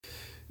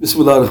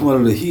Bismillah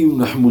ar-Rahman ar-Rahim.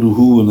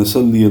 Nahmaduhu wa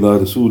nasalli ala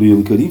Rasuli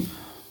al-Kareem.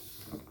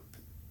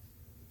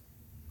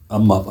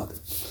 Amma ba'd.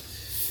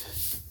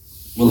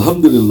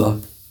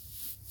 Alhamdulillah.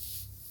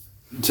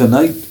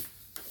 Tonight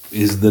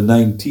is the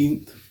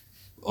 19th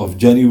of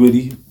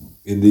January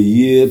in the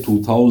year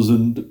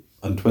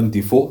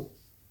 2024.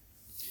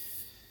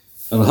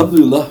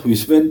 Alhamdulillah, we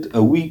spent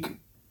a week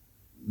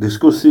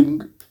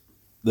discussing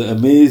the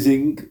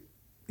amazing,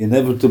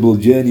 inevitable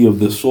journey of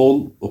the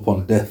soul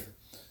upon death.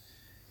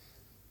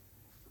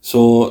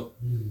 So,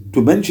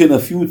 to mention a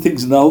few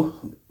things now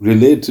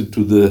related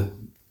to the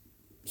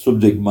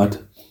subject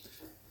matter.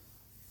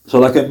 So,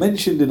 like I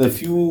mentioned in a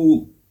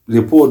few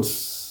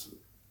reports,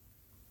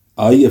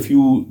 a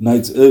few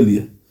nights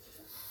earlier,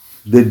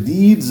 the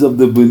deeds of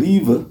the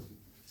believer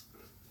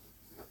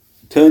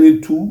turn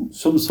into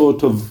some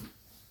sort of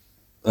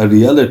a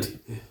reality.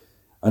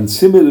 And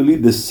similarly,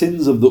 the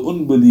sins of the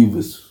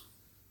unbelievers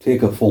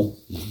take a form.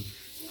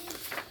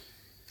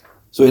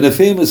 So, in a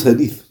famous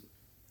hadith,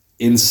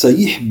 in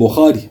Sahih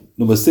Bukhari,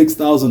 number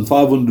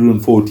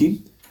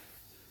 6514,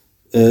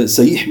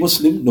 Sahih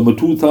Muslim, number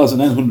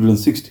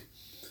 2960,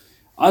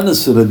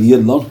 Anas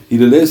radiyallahu, he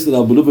relates that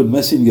our beloved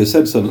Messenger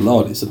said,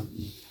 sallallahu alayhi wasallam,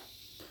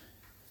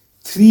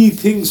 three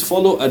things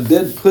follow a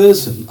dead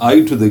person,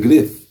 i.e. to the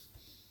grave.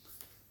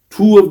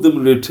 Two of them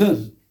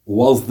return,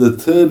 whilst the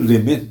third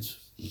remains.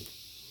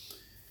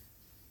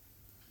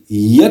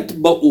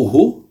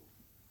 Yatba'uhu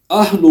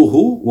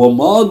ahluhu wa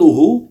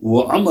maluhu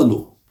wa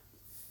amaluhu.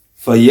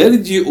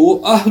 فَيَرْجِعُ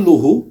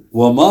أَهْلُهُ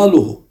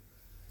وَمَالُهُ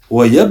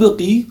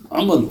وَيَبْقِي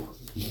عَمَلُهُ.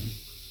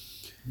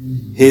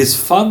 His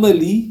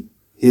family,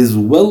 his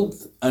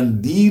wealth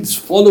and deeds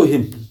follow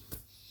him,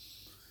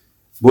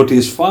 but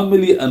his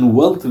family and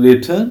wealth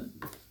return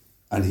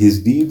and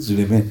his deeds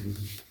remain.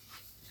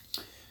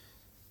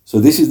 So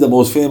this is the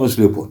most famous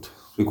report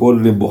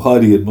recorded in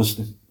Bukhari and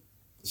Muslim.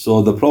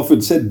 So the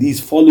Prophet said,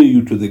 these follow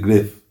you to the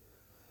grave.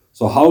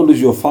 So how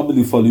does your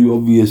family follow you?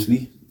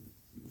 Obviously,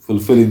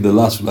 fulfilling the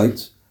last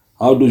rites.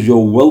 How does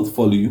your wealth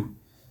follow you?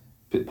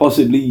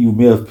 Possibly you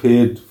may have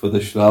paid for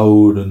the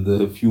shroud and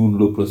the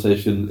funeral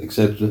procession,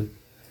 etc.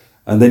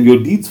 And then your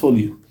deeds follow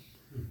you.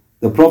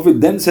 The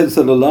Prophet then said,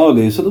 sallallahu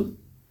alayhi wasallam,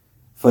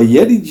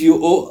 فَيَرِجِعُ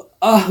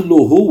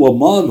أَهْلُهُ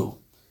وَمَالُهُ.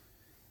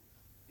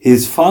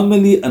 His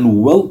family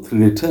and wealth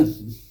return.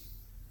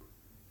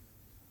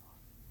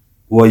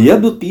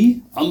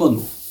 وَيَبْقِي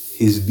عَمَلُهُ.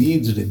 His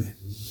deeds remain.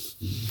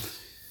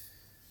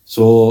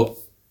 So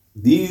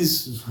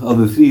these are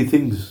the three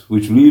things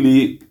which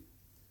really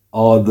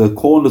are the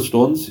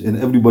cornerstones in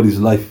everybody's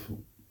life.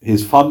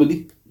 His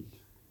family,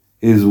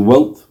 his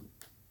wealth,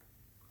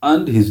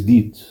 and his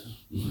deeds.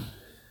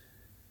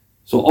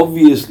 So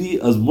obviously,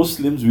 as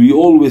Muslims, we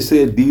always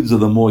say deeds are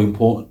the more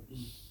important.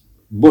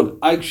 But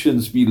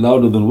actions speak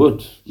louder than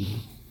words.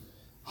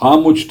 How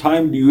much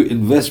time do you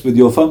invest with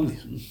your family?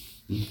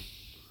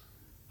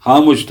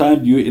 How much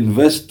time do you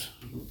invest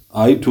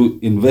to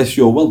invest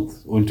your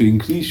wealth or to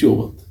increase your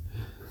wealth?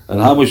 And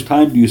how much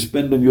time do you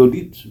spend on your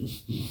deeds?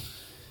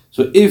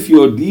 So if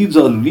your deeds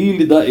are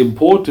really that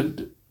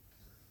important,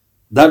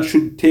 that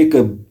should take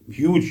a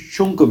huge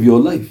chunk of your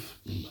life.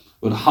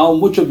 But how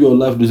much of your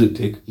life does it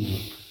take?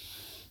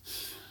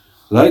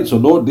 Right? So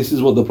note, this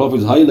is what the Prophet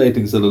is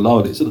highlighting,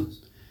 sallallahu alayhi wasallam.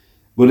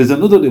 But there's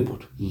another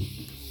report.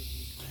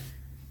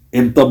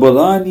 In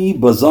Tabarani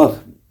Bazar,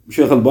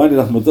 Shaykh Albani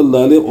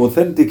rahmatullah alayhi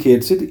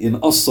authenticates it in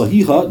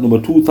As-Sahiha, number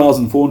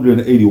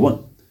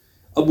 2481.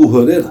 Abu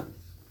Hurairah,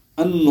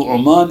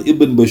 An-Nu'man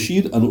ibn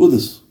Bashir and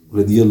others,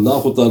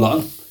 radiyallahu ta'ala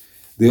anhu,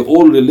 they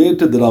all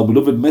related that our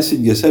beloved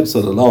Messenger said,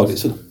 sallallahu alayhi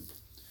wasallam,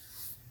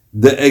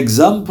 the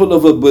example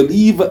of a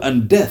believer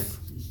and death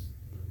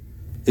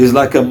is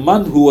like a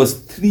man who has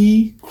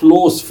three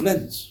close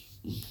friends.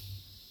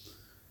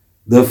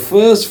 The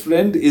first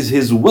friend is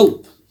his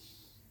wealth,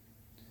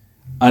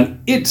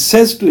 and it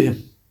says to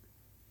him,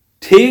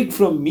 take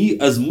from me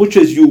as much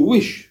as you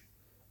wish,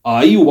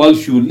 i.e.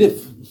 whilst you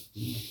live.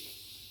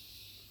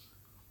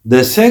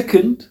 The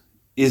second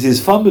is his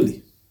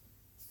family.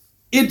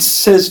 It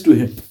says to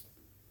him,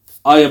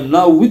 I am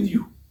now with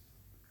you,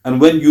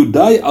 and when you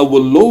die, I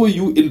will lower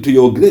you into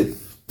your grave.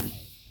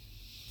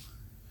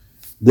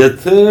 The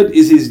third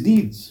is his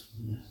deeds.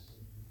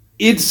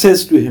 It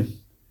says to him,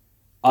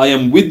 I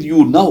am with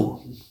you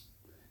now,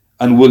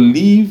 and will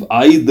leave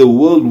the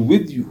world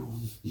with you.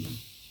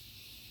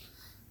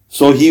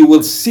 So he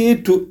will say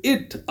to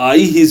it,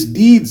 his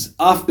deeds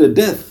after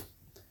death,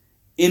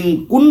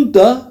 in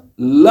kunta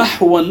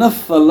lahwana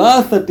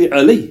thalathati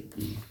alayh.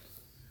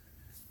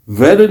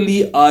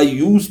 Verily, I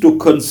used to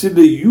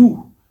consider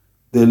you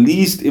the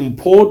least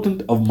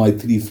important of my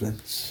three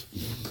friends.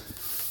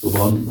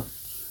 Subhanallah.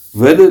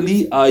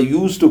 Verily, I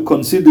used to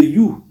consider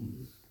you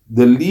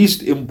the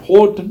least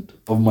important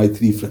of my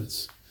three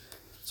friends.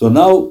 So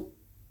now,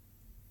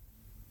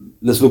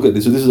 let's look at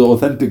this. So this is an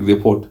authentic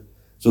report.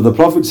 So the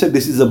Prophet said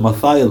this is a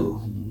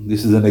mathil.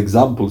 This is an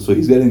example. So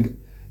he's getting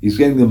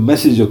the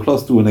message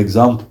across through an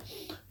example.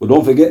 But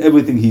don't forget,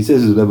 everything he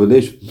says is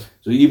revelation.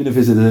 So even if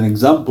it's an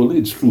example,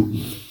 it's true.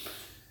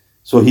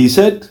 So he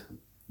said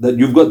that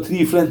you've got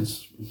three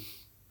friends.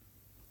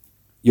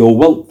 your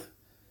wealth.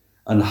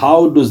 And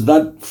how does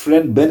that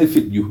friend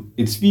benefit you?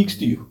 It speaks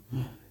to you.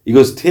 He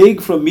goes,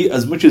 take from me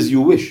as much as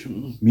you wish,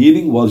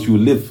 meaning whilst you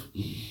live.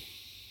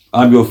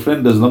 I'm your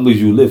friend as long as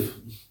you live.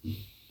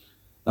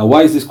 Now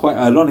why is this quite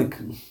ironic?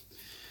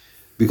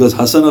 Because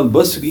Hasan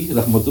al-Basri,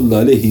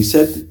 rahmatullah alayhi, he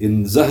said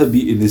in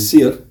Zahabi in his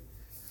Siyar,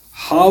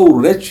 how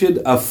wretched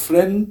a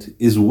friend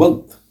is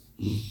wealth.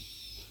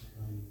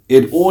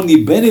 It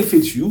only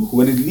benefits you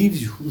when it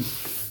leaves you.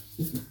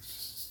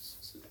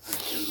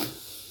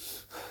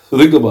 So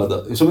think about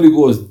that. If somebody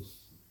goes,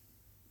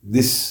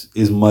 this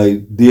is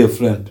my dear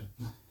friend.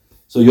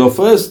 So your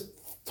first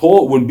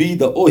thought would be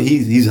that, oh,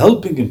 he's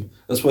helping him.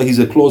 That's why he's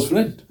a close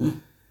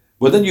friend.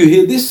 But then you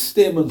hear this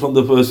statement from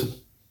the person.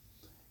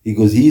 He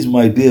goes, he's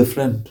my dear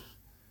friend.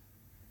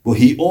 But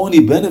he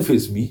only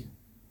benefits me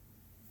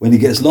when he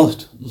gets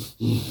lost.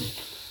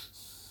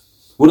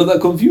 Wouldn't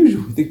that confuse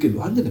you? You're thinking,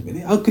 hang on a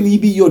minute, how can he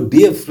be your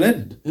dear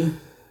friend?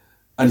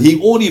 And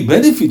he only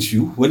benefits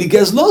you when he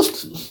gets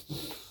lost.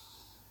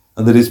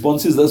 And the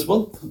response is, that's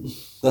wealth.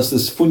 That's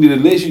this funny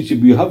relationship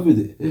you have with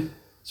it.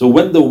 So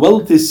when the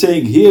wealth is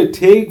saying, here,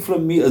 take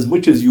from me as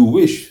much as you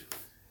wish,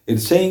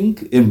 it's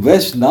saying,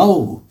 invest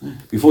now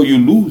before you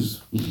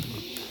lose.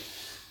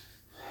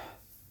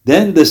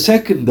 Then the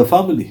second, the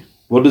family.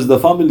 What does the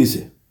family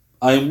say?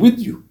 I am with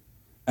you.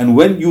 And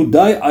when you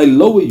die, I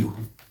lower you.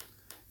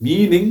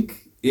 Meaning,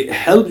 it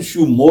helps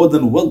you more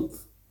than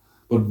wealth.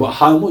 But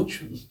how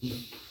much?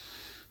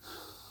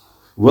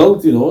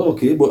 Wealth,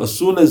 okay, but as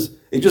soon as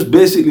it just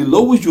basically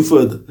lowers you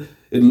further.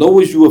 It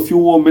lowers you a few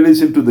more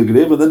minutes into the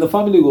grave, and then the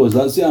family goes,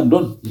 that's it, I'm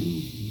done.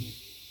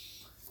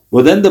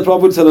 But then the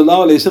Prophet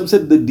ﷺ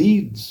said the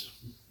deeds.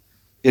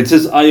 It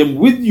says, I am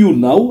with you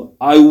now,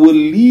 I will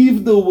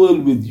leave the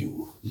world with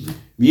you.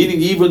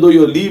 Meaning, even though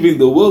you're leaving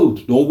the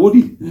world, don't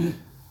worry.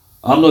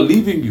 I'm not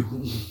leaving you.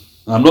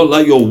 I'm not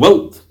like your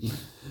wealth.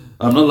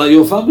 I'm not like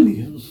your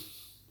family.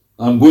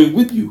 I'm going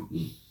with you.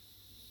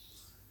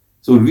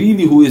 So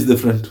really, who is the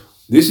friend?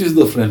 This is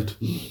the friend.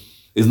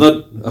 It's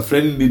not a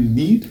friend in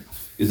need,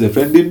 it's a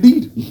friend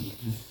indeed.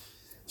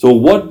 So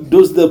what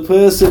does the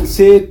person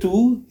say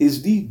to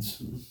his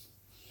deeds?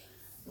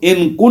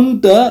 In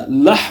kunta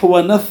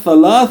lahwana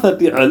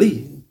thalathati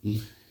ali.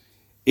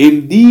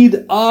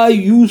 Indeed, I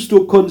used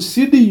to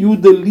consider you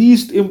the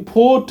least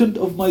important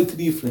of my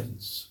three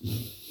friends.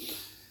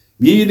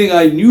 Meaning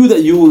I knew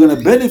that you were going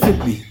to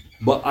benefit me,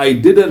 but I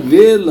didn't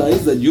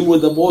realize that you were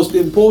the most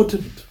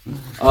important,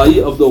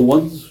 i.e. of the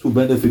ones who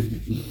benefit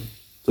me.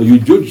 So you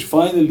judge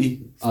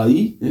finally,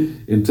 i.e.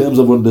 in terms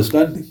of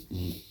understanding.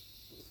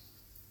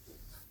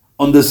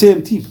 On the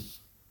same theme,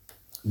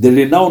 the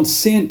renowned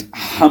saint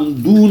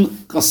Hamdoon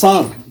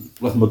Qasar,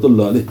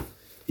 rahmatullah alayh,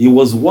 he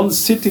was once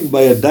sitting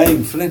by a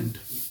dying friend.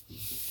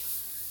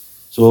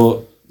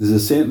 So there's a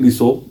saintly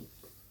soul,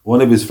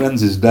 one of his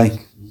friends is dying.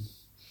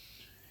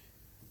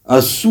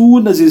 As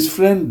soon as his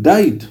friend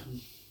died,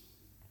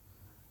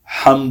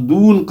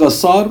 Hamdoon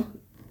Qasar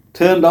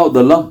turned out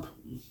the lamp,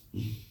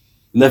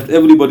 left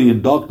everybody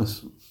in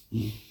darkness.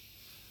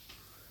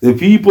 The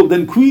people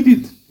then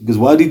queried, because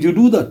why did you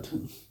do that?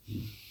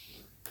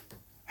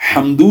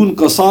 Hamdoon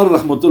Qasar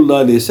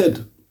rahmatullah alayhi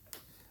said,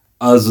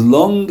 as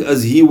long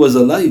as he was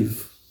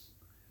alive,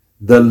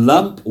 the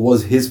lamp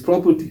was his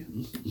property.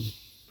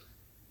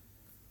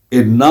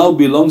 It now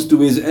belongs to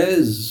his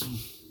heirs.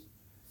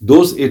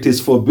 Thus it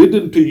is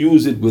forbidden to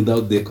use it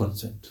without their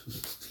consent.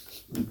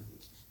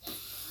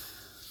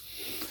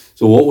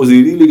 So what was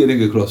he really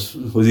getting across?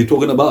 Was he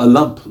talking about a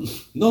lamp?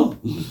 No.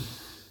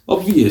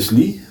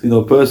 Obviously,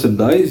 a person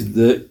dies,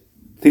 the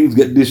things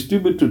get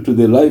distributed to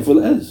their rightful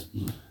heirs.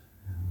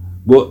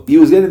 But he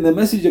was getting the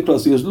message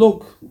across. He goes,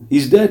 look,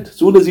 he's dead. As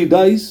soon as he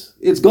dies,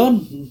 it's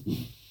gone.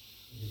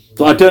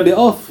 So I turned it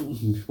off.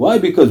 Why?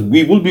 Because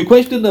we will be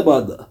questioned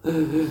about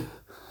that.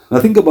 Now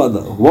think about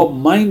that. What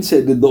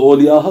mindset did the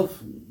awliya have?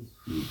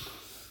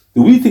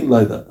 Do we think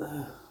like that?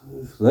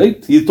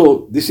 Right? He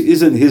thought, this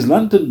isn't his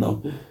lantern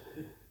now.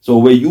 So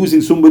we're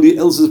using somebody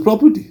else's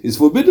property. It's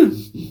forbidden.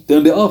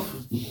 Turned it off.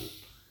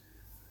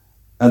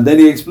 And then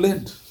he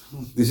explained,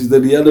 this is the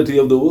reality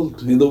of the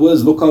world. In other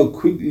words, look how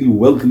quickly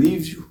wealth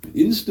leaves you.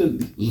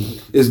 Instantly.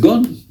 It's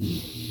gone.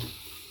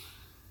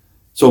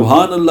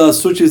 Subhanallah,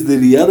 such is the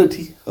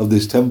reality of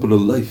this temporal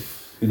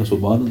life.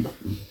 Subhanallah.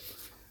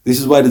 This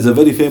is why there's a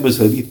very famous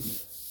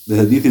hadith. The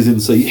hadith is in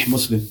Sahih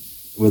Muslim,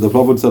 where the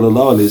Prophet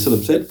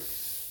ﷺ said,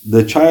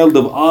 the child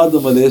of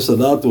Adam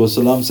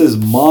ﷺ says,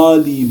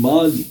 Mali,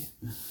 Mali,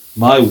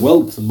 my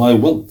wealth, my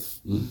wealth.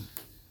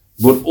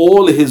 But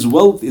all his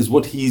wealth is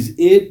what he's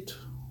ate,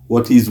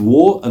 what he's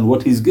wore, and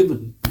what he's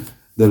given.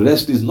 The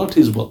rest is not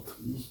his wealth.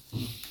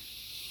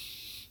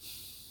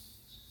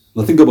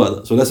 Now think about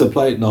that. So let's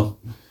apply it now.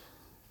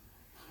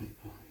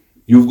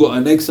 You've got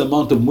an X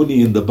amount of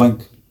money in the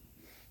bank.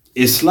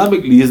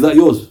 Islamically, is that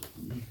yours?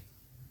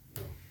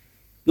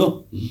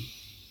 No.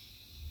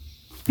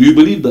 Do you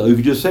believe that? If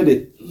you just said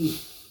it,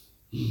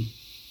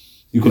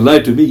 you could lie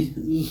to me.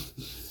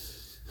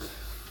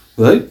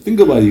 Right? Think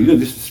about it.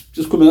 This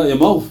just coming out of your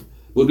mouth.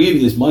 But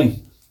really, it's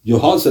mine. Your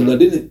heart said that,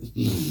 didn't it?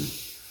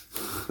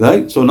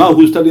 Right? So now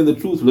who's telling the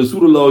truth?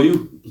 Rasulullah or you?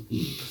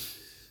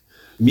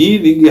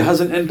 Meaning it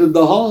hasn't entered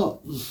the heart.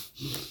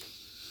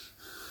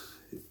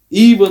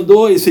 Even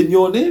though it's in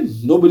your name,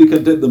 nobody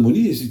can take the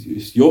money.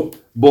 It's your,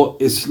 but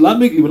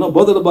Islamic, you're not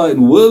bothered about it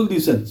in worldly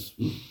sense.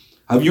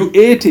 Have you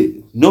ate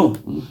it? No.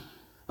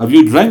 Have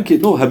you drank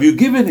it? No. Have you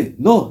given it?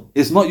 No.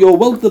 It's not your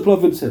wealth, the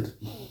Prophet said.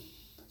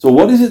 So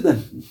what is it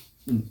then?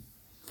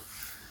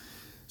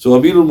 So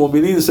Amir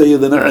al-Mu'mineen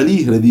Sayyidina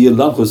Ali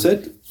radiyallahu anhu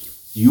said,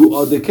 you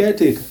are the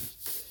caretaker.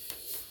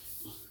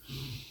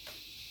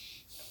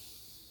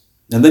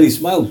 And then he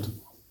smiled.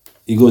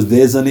 He goes,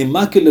 there's an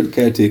immaculate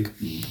caretaker.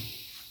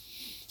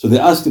 So they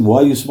asked him,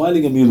 why are you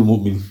smiling, Amir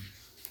al-Mu'mineen?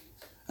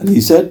 And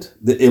he said,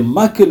 the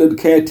immaculate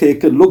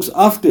caretaker looks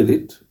after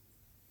it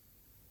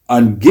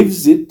and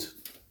gives it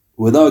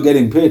without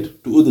getting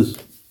paid to others.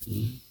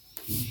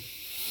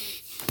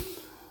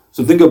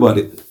 So think about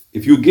it.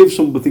 If you give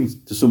something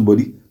to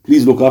somebody,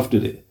 please look after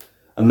it.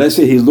 And let's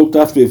say he's looked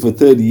after it for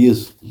 30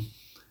 years.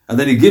 And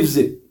then he gives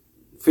it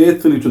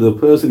faithfully to the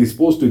person he's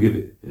supposed to give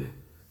it.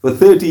 For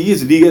 30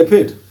 years, did he get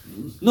paid?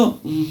 No.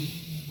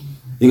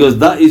 Because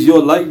that is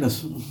your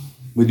likeness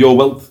with your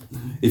wealth.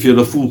 If you're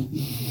a fool.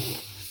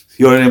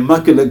 You're an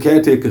immaculate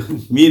caretaker,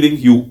 meaning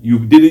you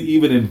didn't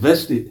even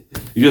invest it.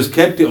 You just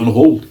kept it on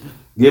hold,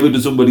 gave it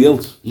to somebody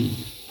else.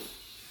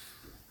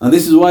 And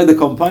this is why the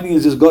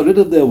companions just got rid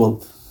of their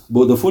wealth.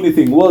 But the funny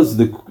thing was,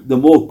 the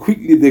more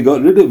quickly they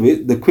got rid of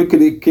it, the quicker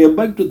it came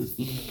back to them.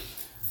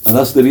 And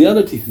that's the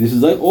reality. This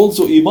is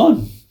also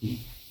Iman.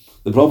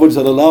 The Prophet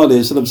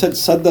ﷺ said,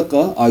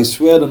 Sadaqah, I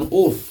swear an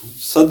oath,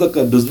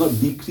 Sadaqah does not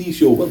decrease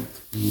your wealth.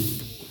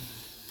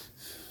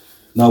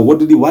 Now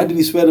why did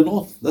he swear an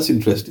oath? That's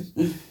interesting.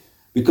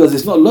 Because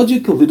it's not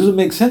logical. It doesn't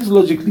make sense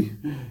logically.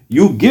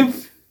 You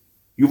give,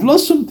 you've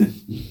lost something.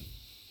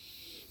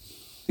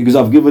 Because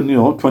I've given,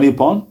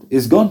 £20,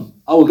 it's gone.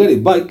 I will get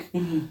it back.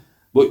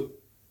 But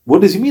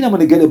what does it mean I'm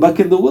going to get it back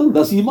in the world?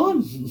 That's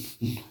Iman.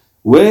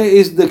 Where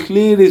is the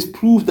clearest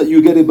proof that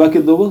you get it back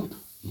in the world?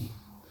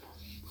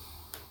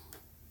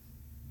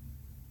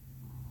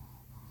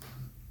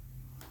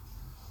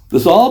 The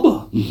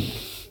Sahaba.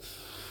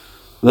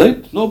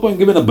 Right? No point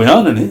giving a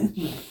bayan on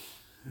it.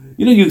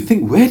 You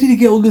think, where did he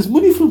get all this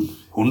money from?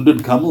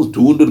 100 camels,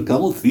 200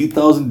 camels,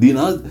 3,000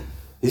 dinars.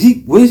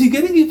 Where is he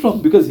getting it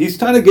from? Because he's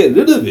trying to get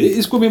rid of it.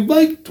 It's coming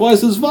back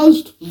twice as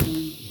fast.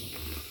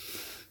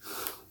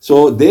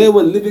 So they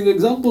were living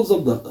examples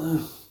of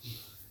that.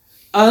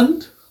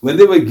 And when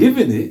they were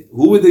giving it,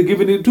 who were they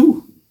giving it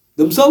to?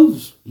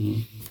 Themselves.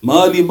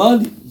 Mali.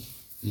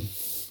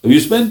 Have you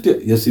spent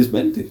it? Yes, you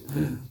spent it.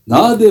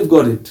 Now they've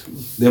got it.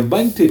 They've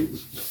banked it.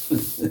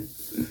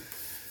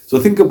 So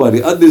think about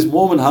it. At this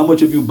moment, how much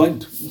have you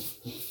banked?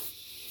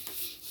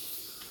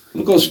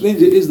 Look how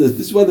strange it is. This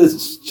is why the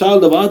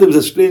child of Adam is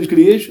a strange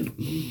creation.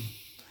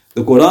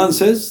 The Quran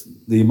says,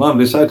 the Imam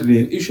recited it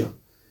in Isha,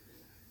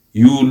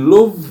 you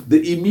love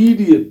the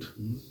immediate.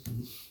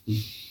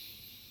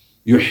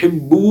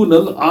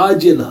 يُحِبُّونَ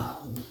الْعَاجِلَةِ.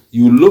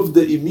 You love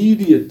the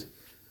immediate.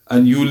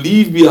 And you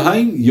leave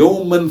behind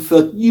يَوْمًا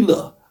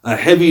ثَقِيلًا, a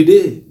heavy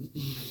day.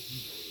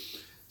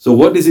 So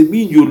what does it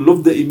mean? You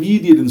love the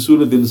immediate in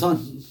Surah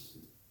Al-Insan?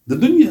 The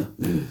dunya.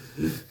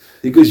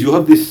 Because you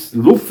have this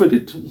love for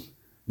it.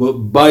 But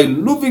by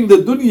loving the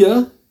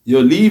dunya,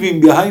 you're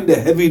leaving behind a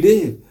heavy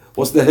day.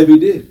 What's the heavy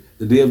day?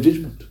 The day of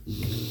judgment.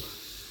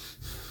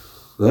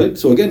 Right?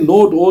 So again,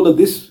 note all of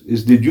this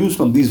is deduced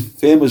from these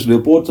famous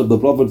reports of the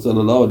Prophet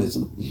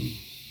ﷺ.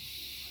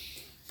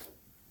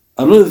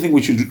 Another thing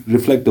we should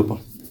reflect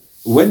upon.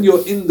 When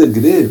you're in the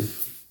grave,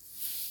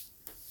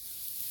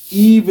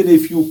 even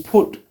if you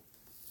put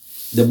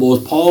the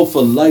most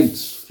powerful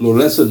lights,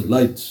 fluorescent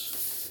lights,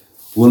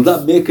 will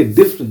that make a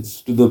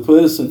difference to the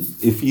person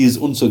if he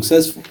is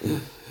unsuccessful?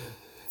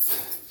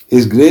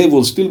 His grave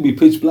will still be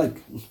pitch black.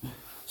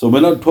 So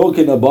we're not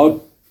talking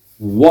about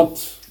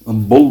watts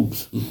and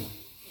bulbs.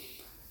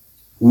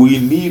 We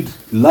need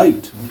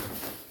light.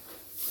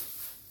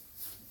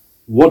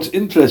 What's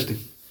interesting?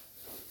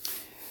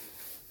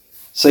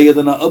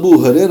 Sayyidina Abu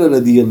Hurairah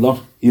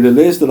radiyallahu, he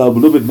relates that our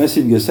beloved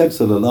Messenger said,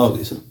 sallallahu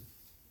alayhi wasallam,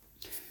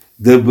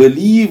 the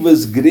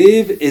believer's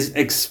grave is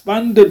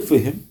expanded for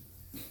him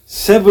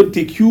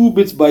 70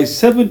 cubits by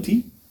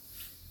 70,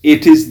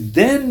 it is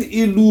then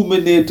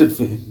illuminated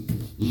for him.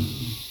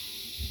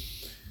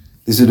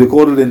 This is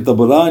recorded in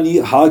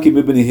Tabarani, Hakim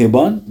ibn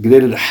Hibban,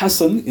 graded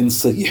Hasan in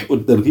Sahih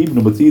al-Targhib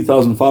number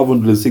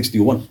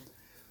 3561.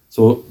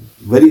 So,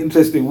 very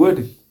interesting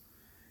wording.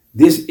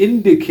 This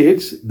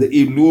indicates the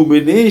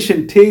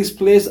illumination takes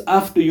place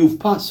after you've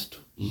passed.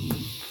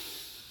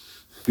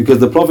 Because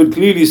the Prophet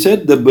clearly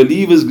said the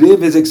believer's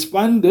grave is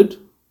expanded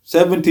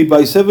 70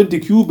 by 70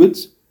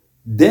 cubits,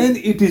 then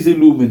it is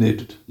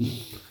illuminated.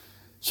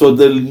 So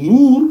the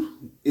nur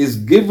is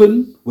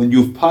given when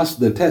you've passed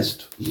the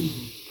test.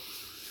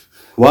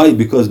 Why?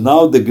 Because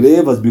now the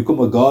grave has become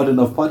a garden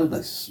of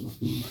paradise.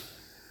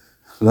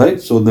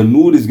 Right? So the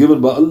nur is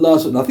given by Allah.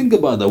 So now think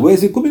about that. Where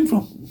is it coming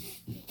from?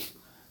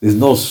 There's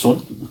no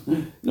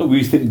sun.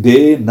 We think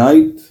day,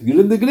 night, you're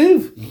in the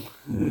grave.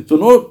 So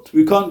note,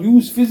 we can't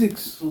use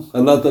physics.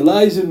 Allah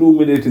Ta'ala is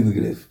illuminating the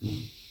grave.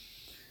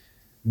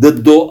 The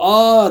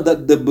dua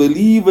that the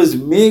believers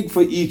make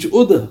for each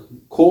other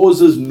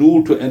causes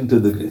nur to enter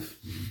the grave.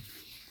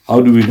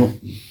 How do we know?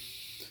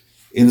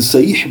 In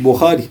Sahih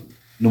Bukhari,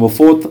 number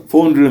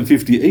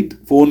 458,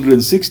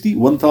 460,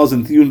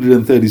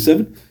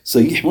 1337,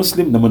 Sahih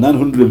Muslim, number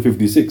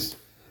 956.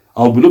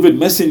 Our beloved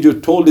messenger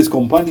told his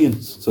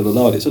companions,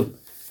 sallallahu alaihi wasallam,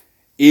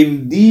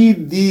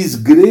 indeed these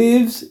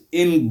graves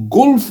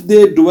engulf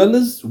their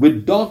dwellers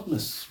with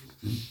darkness.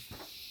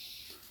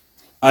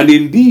 And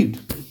indeed,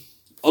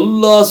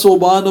 Allah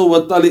subhanahu wa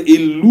ta'ala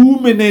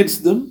illuminates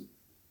them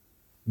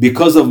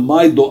because of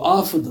my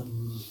dua for them.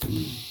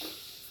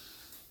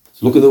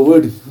 Look at the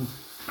word.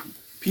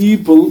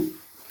 People,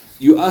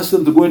 you ask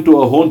them to go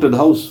into a haunted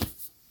house.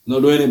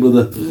 Not doing it,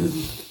 brother.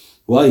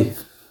 Why?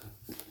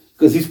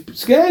 Because he's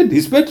scared,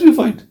 he's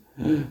petrified.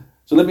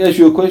 So let me ask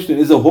you a question.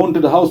 Is a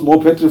haunted house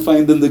more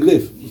petrifying than the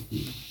grave?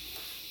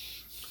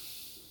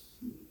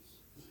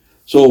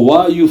 So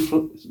why are you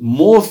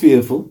more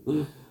fearful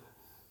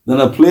than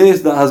a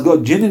place that has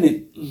got jinn in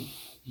it,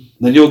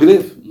 than your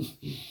grave?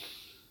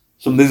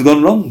 Something's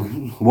gone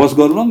wrong. What's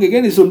gone wrong?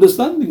 Again, it's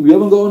understanding. We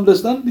haven't got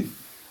understanding.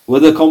 Were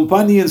the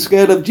companions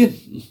scared of jinn?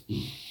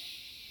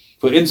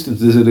 For instance,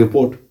 there's a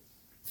report.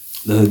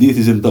 The hadith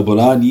is in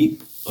Tabarani,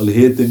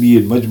 Al-Haytami,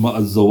 and Majma'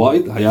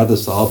 al-Zawaid, Hayat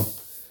al-Sahaba.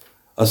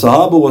 A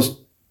Sahaba was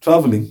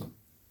traveling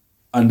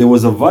and there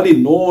was a valley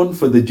known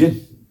for the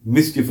jinn,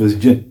 mischievous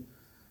jinn.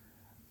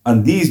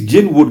 And these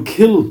jinn would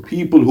kill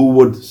people who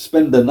would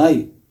spend the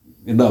night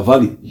in that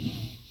valley.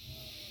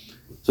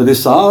 So the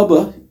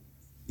Sahaba,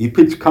 he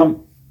pitched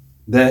camp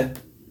there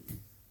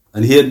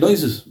and he heard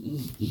noises.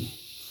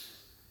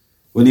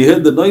 When he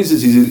heard the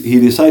noises, he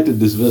recited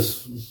this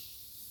verse,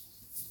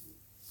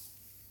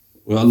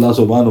 where Allah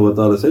subhanahu wa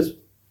ta'ala says,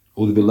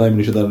 A'udhu billahi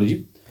minash shaitanir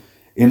rajeem,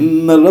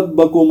 Inna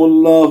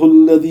rabbakumullahu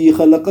alladhi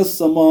khalaqas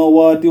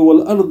samawati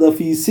wal arda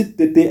fi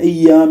sittati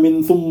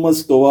ayyamin thumma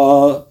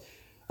istawa.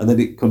 And then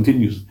it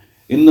continues,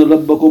 Inna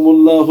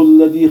rabbakumullahu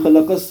alladhi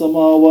khalaqas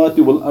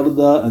samawati wal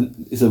arda.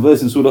 And it's a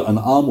verse in Surah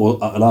An'am or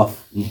A'raf.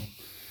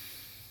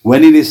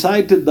 When he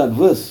recited that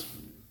verse,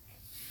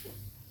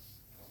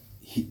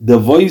 the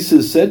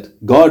voices said,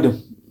 guard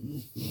him.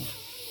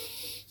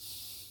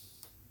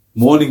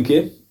 Morning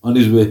came on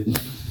his way.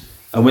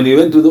 And when he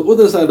went to the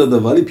other side of the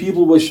valley,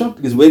 people were shocked.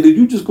 Because where did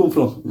you just come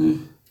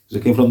from? He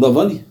came from that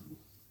valley.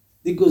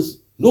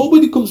 Because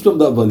nobody comes from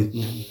that valley.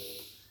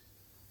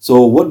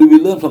 So what do we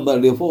learn from that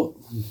report?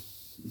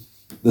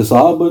 The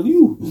Sahaba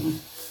knew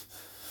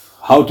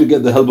how to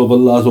get the help of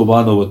Allah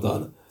subhanahu wa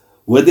ta'ala.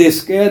 Were they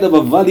scared of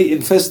a valley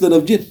infested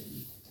of jinn?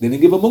 They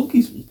didn't give a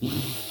monkeys.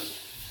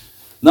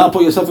 Now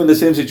put yourself in the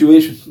same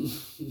situation.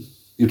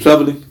 You're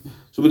traveling.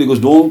 Somebody goes,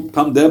 don't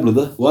come there,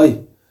 brother. Why?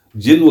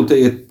 Jinn will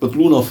take a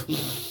patloon off.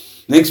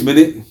 Next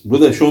minute,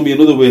 brother, show me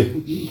another way.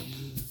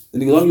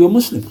 Then he goes, oh, you're a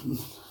Muslim.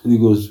 And he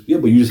goes, yeah,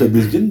 but you just said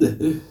there's jinn there.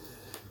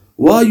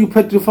 Why are you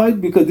petrified?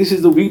 Because this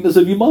is the weakness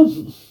of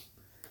Iman.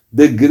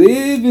 The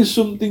grave is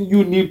something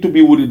you need to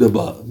be worried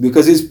about.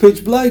 Because it's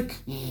pitch black.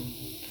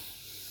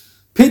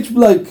 Pitch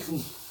black.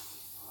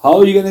 How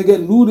are you going to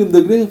get nur in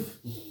the grave?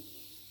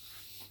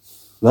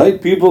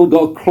 Right? People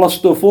got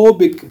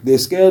claustrophobic. They're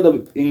scared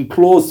of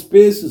enclosed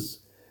spaces.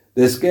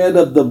 They're scared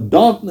of the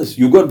darkness.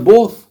 You got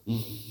both.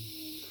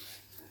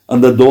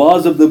 And the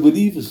du'as of the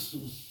believers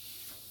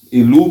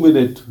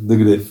illuminate the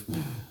grave.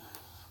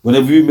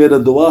 Whenever you made a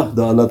dua,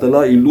 the Allah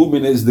Ta'ala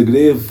illuminates the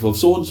grave of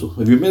so-and-so.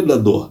 Have you made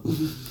that dua?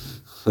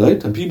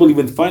 Right? And people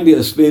even find it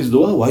a strange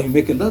dua. Why are you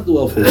making that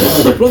dua for?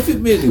 The Prophet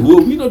made it. Who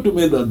are we not to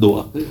make that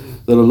dua?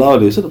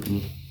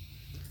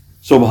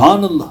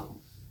 Subhanallah.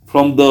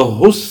 From the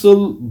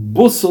hustle,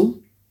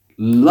 bustle,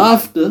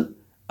 laughter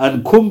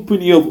and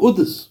company of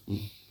others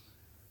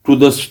to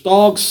the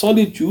stark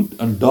solitude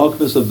and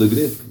darkness of the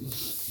grave.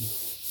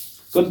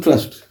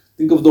 Contrast.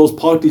 Think of those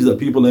parties that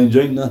people are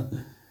enjoying now.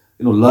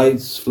 You know,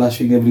 lights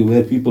flashing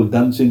everywhere, people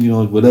dancing, you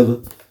know,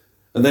 whatever.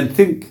 And then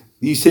think,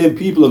 these same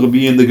people are going to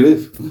be in the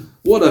grave.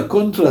 What a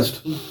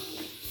contrast.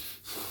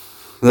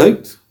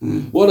 Right?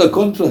 What a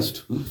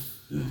contrast.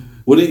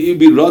 Wouldn't it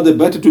be rather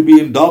better to be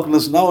in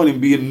darkness now and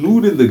be in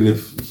nur in the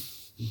grave?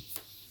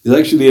 There's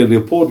actually a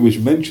report which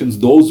mentions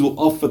those who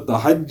offer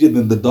tahajjud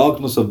in the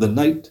darkness of the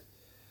night,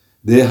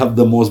 they have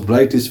the most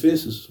brightest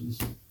faces.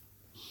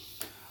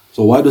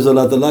 So why does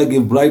Allah Ta'ala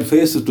give bright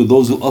faces to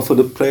those who offer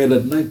the prayer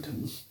at night?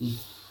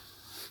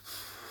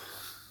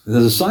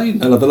 There's a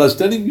sign. Allah Ta'ala is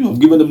telling you, I've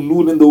given them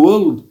nur in the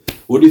world.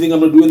 What do you think I'm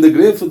going to do in the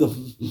grave for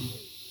them?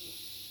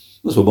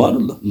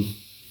 Subhanallah.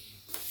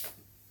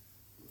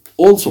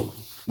 Also,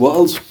 what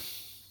else?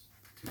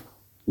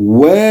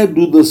 Where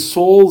do the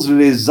souls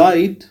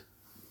reside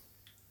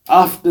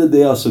after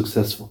they are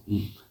successful?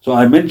 So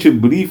I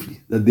mentioned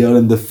briefly that they are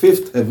in the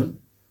 5th heaven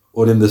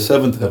or in the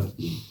 7th heaven.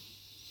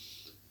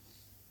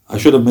 I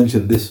should have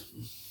mentioned this.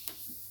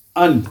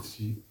 And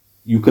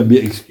you can be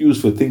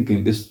excused for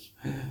thinking this.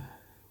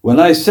 When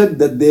I said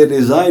that they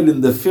reside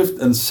in the 5th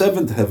and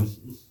 7th heaven,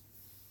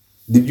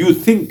 did you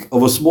think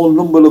of a small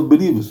number of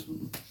believers?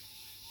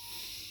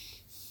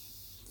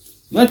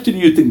 Imagine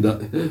you think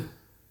that.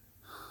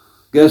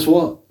 Guess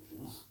what?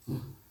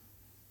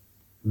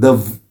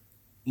 The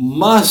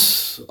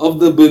mass of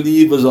the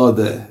believers are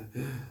there.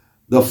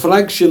 The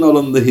fraction are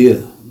on the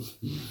here.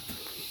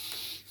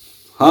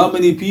 How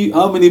many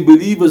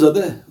believers are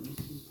there?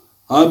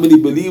 How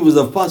many believers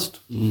have passed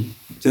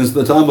since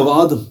the time of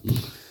Adam?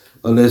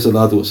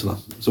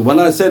 So when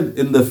I said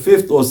in the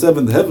 5th or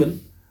 7th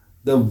heaven,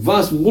 the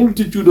vast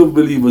multitude of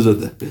believers are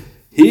there.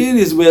 Here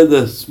is where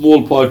the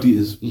small party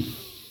is.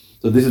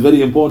 So this is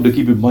very important to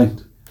keep in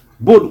mind.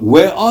 But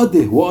where are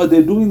they? What are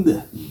they doing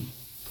there?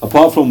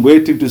 Apart from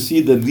waiting to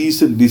see the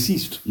recent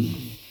deceased.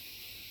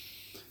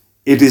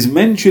 It is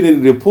mentioned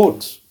in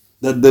reports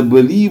that the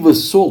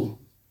believer's soul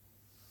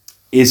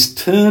is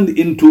turned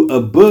into a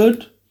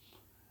bird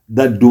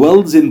that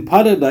dwells in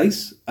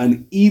paradise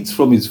and eats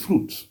from its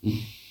fruits.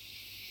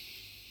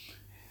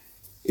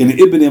 In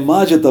Ibn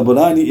Majah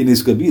Tabarani in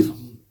his Kabir,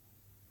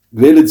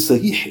 graded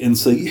Sahih in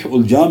Sahih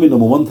al-Jami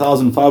number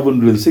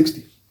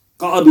 1560,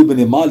 Ka'ab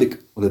ibn Malik,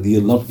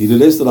 he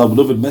relates that our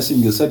beloved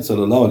Messenger said,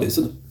 sallallahu alayhi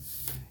wa sallam,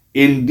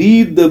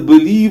 indeed the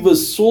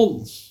believers'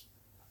 souls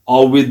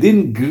are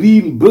within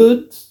green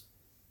birds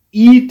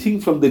eating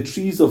from the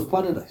trees of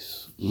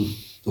paradise.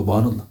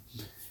 Subhanallah.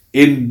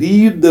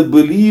 Indeed the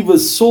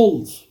believers'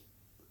 souls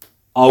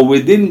are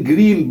within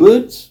green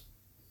birds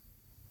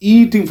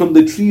eating from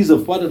the trees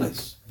of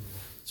paradise.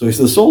 So it's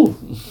the soul.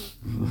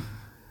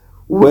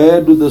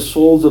 Where do the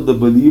souls of the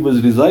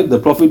believers reside? The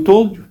Prophet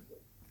told you.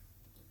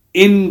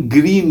 In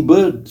green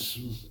birds.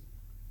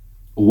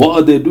 What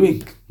are they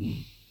doing?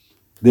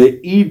 They're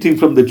eating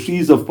from the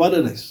trees of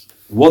paradise.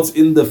 What's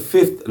in the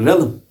 5th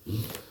realm?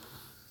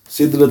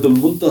 Sidratul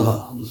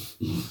Muntaha.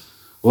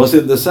 What's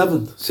in the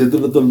 7th?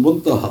 Sidratul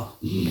Muntaha.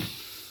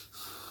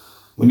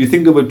 When you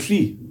think of a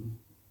tree,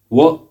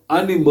 what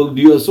animal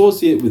do you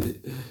associate with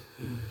it?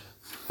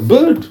 A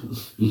bird.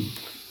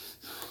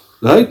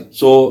 Right?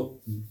 So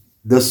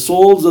the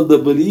souls of the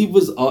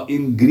believers are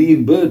in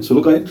green birds. So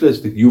look how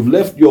interesting. You've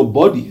left your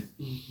body.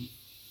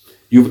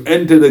 You've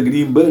entered a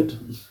green bird.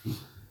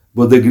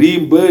 But the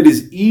green bird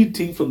is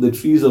eating from the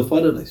trees of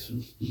paradise.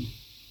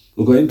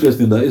 Look how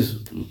interesting that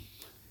is.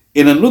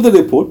 In another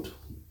report,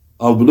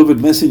 our beloved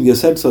Messenger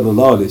said,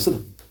 sallallahu alayhi wa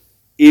sallam,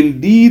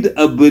 indeed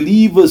a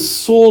believer's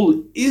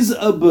soul is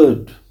a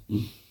bird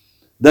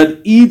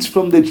that eats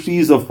from the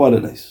trees of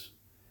paradise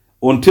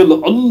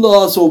until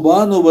Allah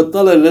subhanahu wa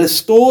ta'ala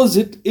restores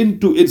it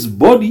into its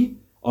body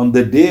on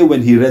the day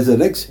when He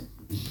resurrects him.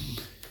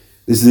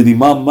 This is in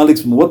Imam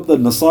Malik's Muwatta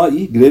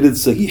Nasa'i, graded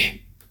Sahih,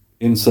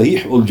 in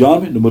Sahih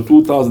al-Jami, number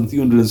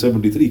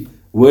 2373.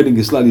 Wording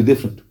is slightly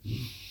different.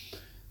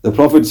 The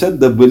Prophet said,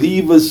 the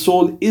believer's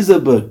soul is a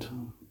bird.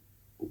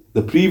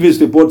 The previous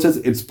report says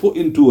it's put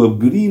into a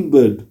green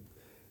bird.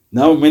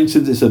 Now it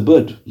mentions it's a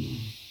bird.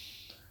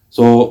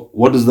 So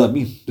what does that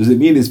mean? Does it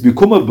mean it's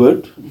become a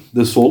bird,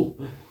 the soul?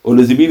 Or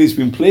does it mean it's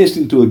been placed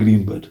into a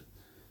green bird?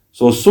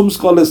 So some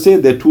scholars say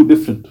they're two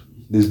different.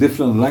 There's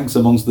different ranks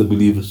amongst the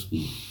believers.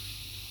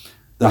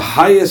 The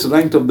highest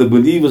ranked of the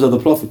believers are the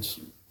prophets.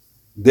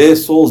 Their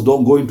souls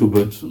don't go into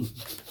birds.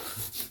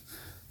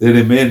 They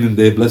remain in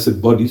their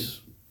blessed bodies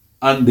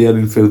and they are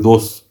in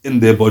Firdaus in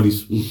their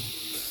bodies.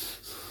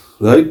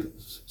 Right?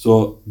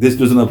 So this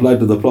doesn't apply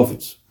to the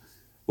prophets.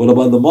 What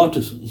about the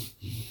martyrs?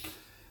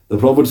 The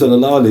Prophet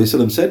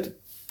ﷺ said,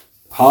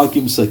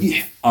 Hakim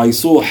Sahih, I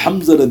saw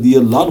Hamza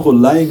radiyallahu anhu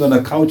lying on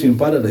a couch in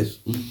paradise.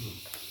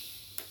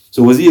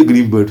 So was he a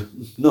green bird?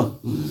 No.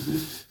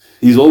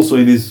 He's also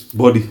in his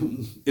body,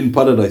 in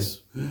paradise.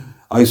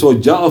 I saw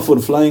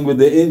Ja'far flying with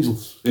the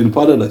angels in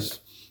paradise.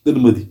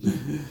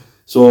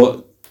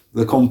 So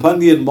the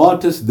companion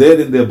martyrs, they're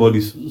in their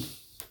bodies.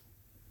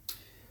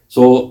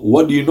 So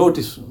what do you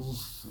notice?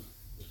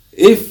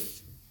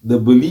 If the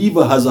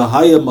believer has a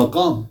higher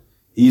maqam,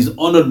 he's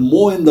honored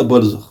more in the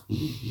barzakh.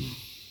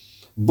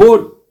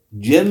 But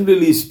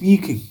generally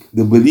speaking,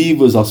 the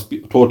believers are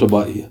taught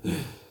about here.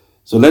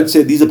 So let's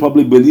say these are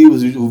probably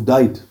believers who've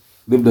died,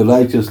 lived a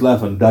righteous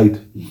life and died.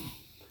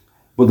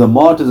 But the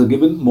martyrs are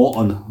given more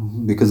honor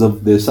because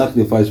of their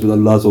sacrifice with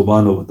Allah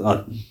subhanahu wa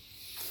ta'ala.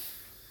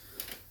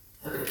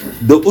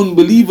 The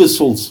unbelievers'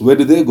 souls, where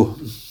do they go?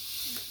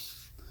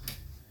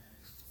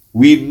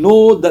 We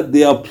know that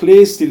they are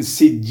placed in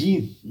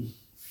Sijjin,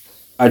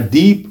 a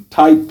deep,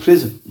 tight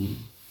prison.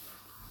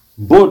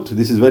 But,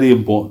 this is very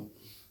important,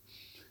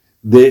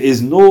 there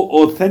is no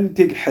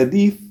authentic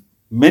hadith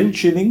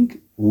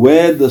mentioning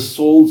where the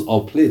souls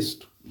are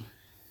placed.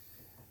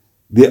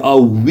 There are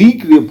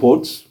weak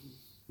reports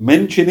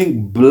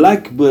mentioning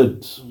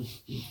blackbirds,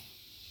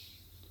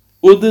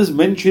 others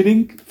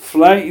mentioning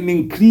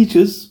frightening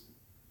creatures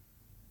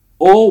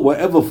or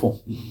whatever form,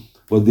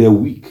 but they are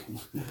weak.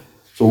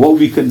 So what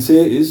we can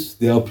say is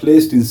they are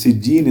placed in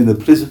Sijjin, in the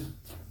prison.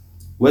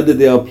 Whether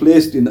they are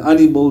placed in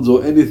animals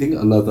or anything,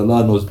 Allah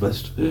Ta'ala knows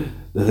best.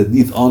 The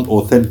hadith aren't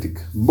authentic,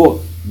 but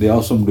there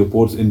are some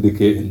reports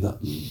indicating that.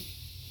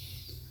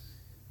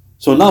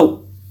 So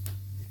now,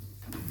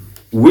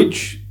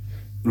 which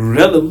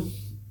realm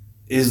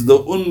is the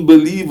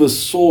unbeliever's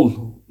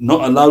soul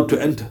not allowed to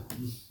enter?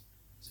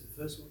 Is it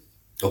the first one?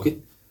 Okay?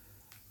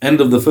 End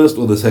of the first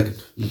or the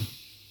second.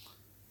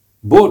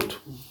 But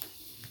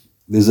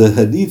there's a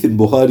hadith in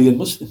Bukhari and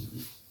Muslim.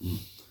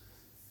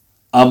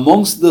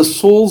 Amongst the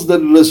souls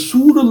that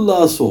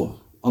Rasulullah saw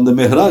on the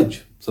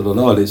Mihraj,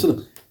 sallallahu alayhi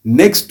wasallam,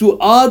 next to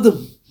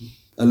Adam,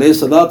 alayhi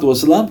salatu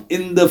wasalam,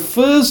 in the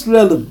first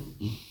realm,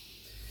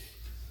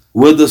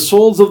 were the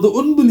souls of the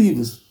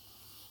unbelievers.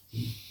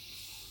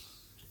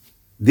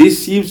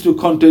 This seems to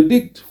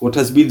contradict what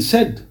has been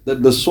said,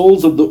 that the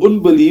souls of the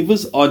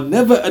unbelievers are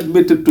never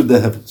admitted to the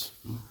heavens.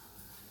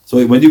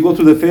 So when you go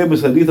to the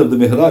famous hadith of the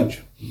Mihraj,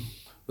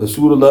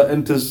 Rasulullah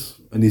enters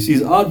and he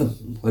sees Adam,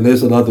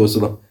 alayhi salatu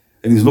wasalam,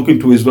 and he's looking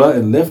to his right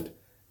and left,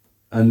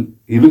 and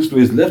he looks to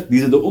his left,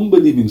 these are the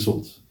unbelieving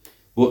souls.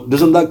 Well,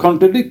 doesn't that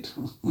contradict?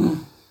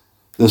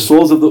 The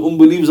souls of the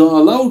unbelievers are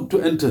allowed to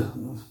enter.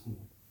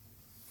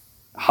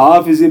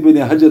 Hafiz ibn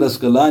Hajar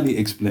Asqalani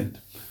explained,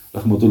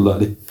 rahmatullah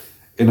alayh,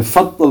 in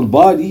Fath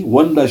al-Bari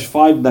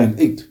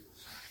 1-598,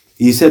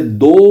 he said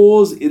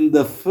those in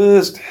the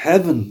first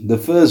heaven, the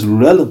first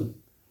realm,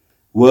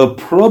 were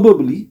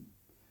probably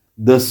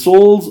the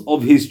souls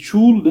of his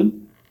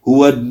children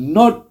who had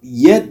not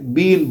yet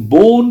been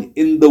born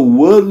in the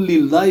worldly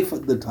life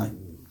at the time.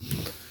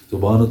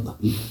 Subhanallah.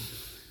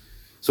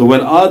 So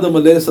when Adam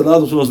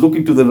was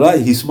looking to the right,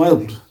 he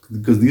smiled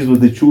because these were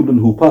the children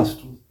who passed.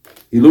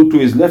 He looked to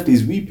his left,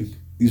 he's weeping.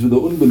 These were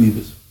the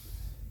unbelievers.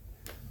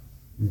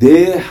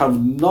 They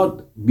have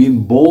not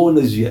been born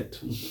as yet.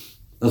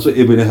 That's what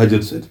Ibn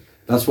Hajar said.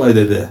 That's why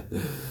they're there.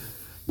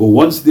 But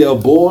once they are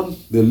born,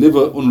 they live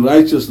an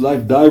unrighteous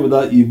life, die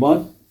without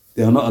Iman,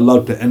 they are not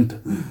allowed to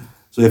enter.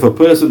 So if a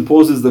person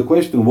poses the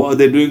question, what are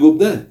they doing up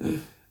there?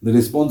 The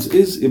response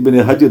is, Ibn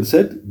Hajar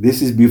said,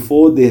 this is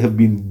before they have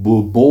been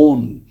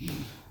born.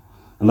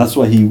 And that's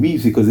why he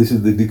weeps, because this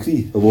is the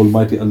decree of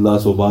Almighty Allah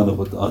subhanahu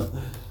wa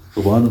ta'ala.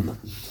 Subhanallah.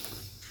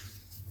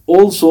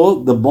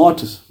 Also, the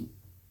martyrs.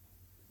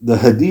 The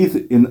hadith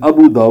in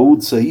Abu Dawood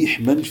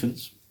Sahih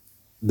mentions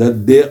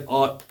that they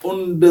are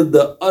under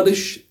the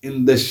arsh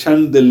in the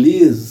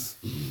chandeliers.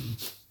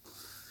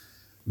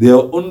 They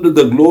are under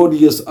the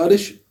glorious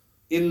arsh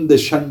in the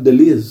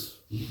chandeliers.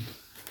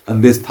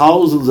 And there's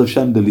thousands of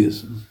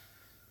chandeliers.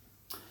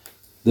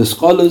 The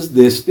scholars,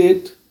 they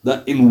state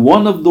that in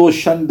one of those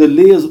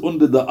chandeliers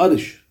under the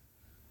arsh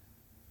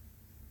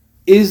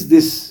is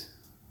this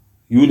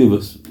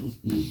universe,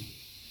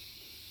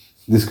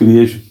 this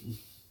creation.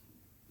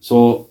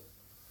 So,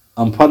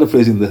 I'm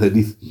paraphrasing the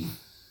hadith.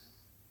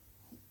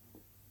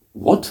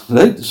 What?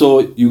 Right? So,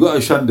 you got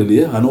a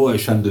chandelier. I know what a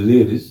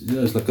chandelier is. You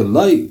know, it's like a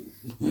light.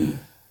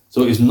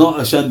 So, it's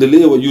not a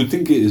chandelier what you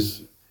think it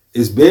is.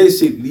 It's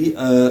basically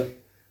a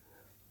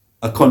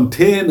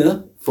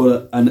container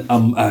for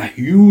a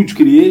huge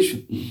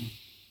creation,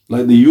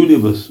 like the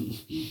universe.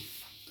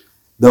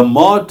 The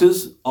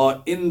martyrs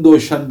are in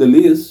those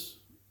chandeliers,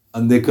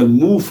 and they can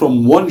move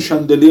from one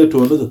chandelier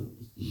to another.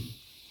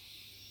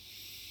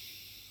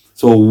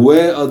 So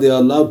where are they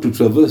allowed to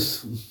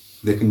traverse?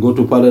 They can go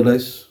to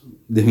paradise,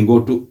 they can go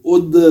to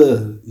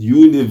other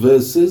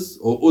universes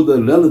or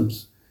other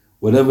realms,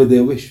 whatever they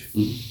wish.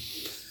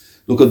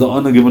 Look at the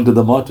honor given to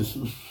the martyrs.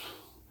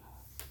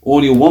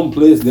 Only one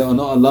place they are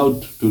not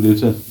allowed to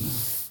return,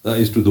 that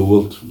is to the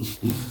world.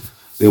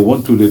 They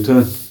want to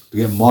return to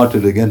get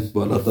martyred again,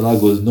 but Allah Ta'ala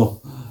goes,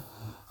 no,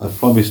 I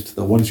promised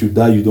that once you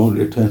die you don't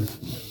return.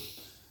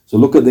 So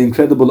look at the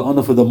incredible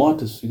honor for the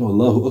martyrs.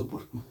 Allahu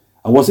Akbar.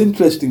 And what's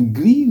interesting,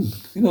 green.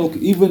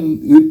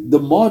 Even the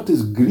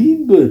martyrs,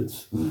 green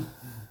birds.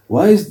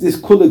 Why is this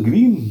color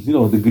green?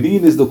 The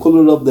green is the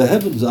color of the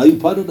heavens, i.e.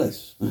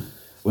 paradise.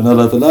 When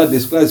Allah Ta'ala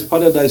describes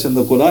paradise in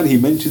the Quran, He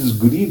mentions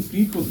green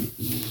frequently.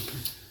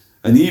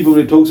 And even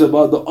when He talks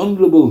about the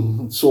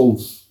honorable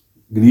souls,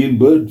 green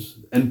birds,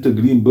 enter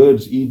green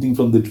birds eating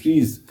from the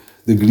trees,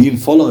 the green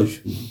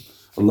foliage.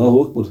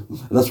 Allahu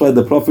Akbar. That's why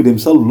the Prophet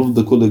himself loved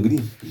the color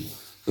green.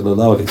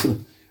 Sallallahu Alaihi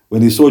Wasallam.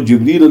 When he saw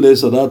Jibreel alayhi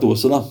salatu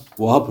wasalam,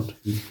 what happened?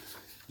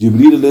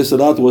 Jibreel alayhi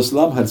salatu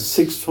wasalam had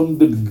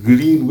 600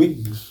 green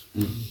wings.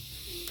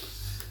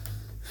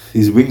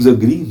 His wings are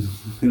green.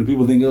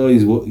 People think, oh,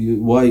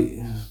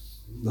 why?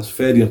 That's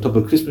fairy on top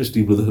of Christmas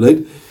tree, brother,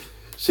 right?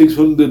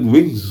 600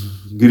 wings,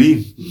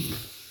 green.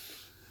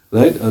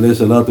 Right? Alayhi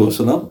salatu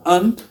wasalam.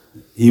 And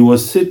he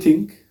was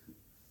sitting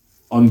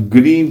on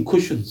green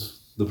cushions,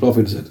 the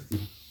Prophet said.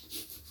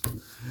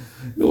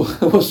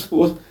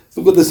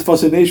 Look at this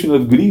fascination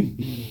of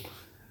green.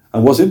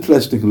 And what's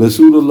interesting,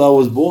 Rasulullah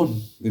was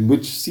born in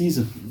which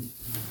season?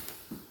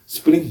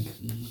 Spring.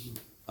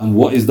 And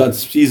what is that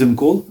season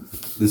called?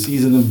 The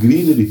season of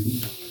greenery.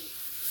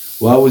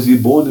 Why was he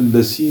born in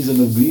the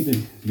season of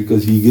greenery?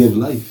 Because he gave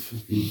life.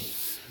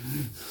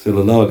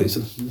 Sallallahu Alaihi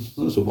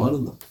Wasallam.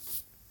 Subhanallah.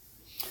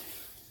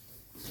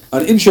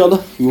 And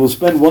inshallah, we will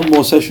spend one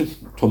more session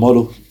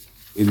tomorrow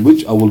in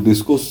which I will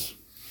discuss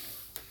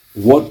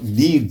what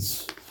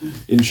deeds,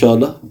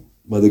 inshallah,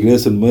 by the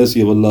grace and mercy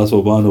of Allah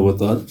subhanahu wa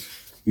ta'ala,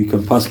 we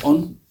can pass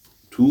on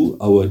to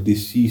our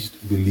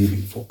deceased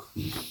believing folk.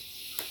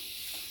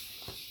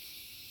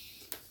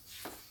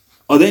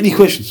 Are there any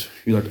questions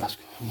you'd like to ask?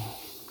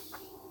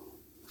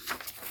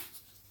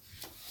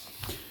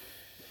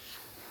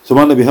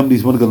 سبحان بحمده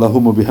سبحانك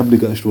اللهم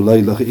وبحمدك أشهد أن لا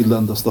إله إلا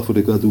أنت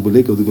أستغفرك وأتوب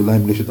إليك وأعوذ بالله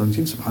من الشيطان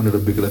الرجيم سبحان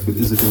ربك رب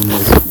العزة عما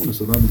يصفون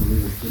وسلام على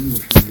المرسلين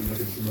والحمد لله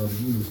رب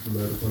العالمين بسم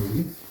الله الرحمن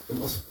الرحيم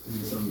الأصل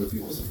الإنسان الذي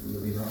خسر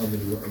الذين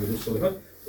آمنوا وعملوا الصالحات